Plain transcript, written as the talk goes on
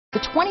The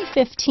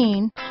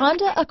 2015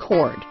 Honda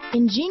Accord.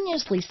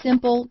 Ingeniously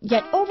simple,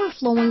 yet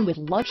overflowing with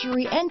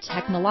luxury and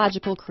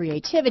technological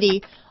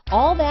creativity,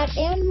 all that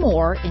and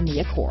more in the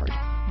Accord.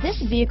 This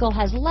vehicle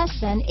has less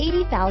than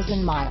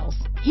 80,000 miles.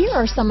 Here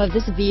are some of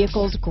this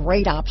vehicle's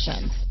great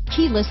options: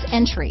 keyless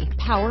entry,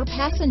 power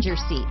passenger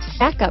seat,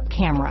 backup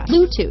camera,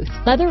 Bluetooth,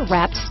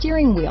 leather-wrapped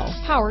steering wheel,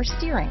 power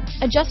steering,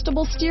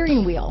 adjustable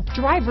steering wheel,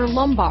 driver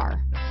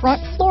lumbar,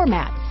 front floor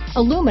mats,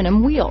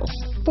 aluminum wheels,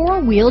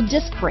 four-wheel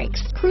disc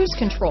brakes, cruise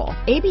control,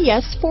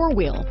 ABS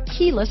four-wheel,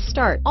 keyless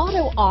start,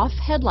 auto-off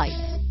headlights,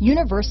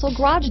 universal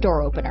garage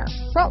door opener,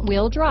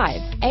 front-wheel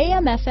drive,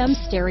 AM/FM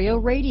stereo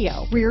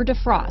radio, rear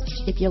defrost.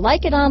 If you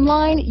like it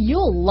online,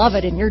 you'll love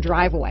it in your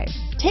driveway.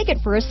 Take it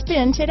for a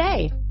spin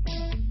today.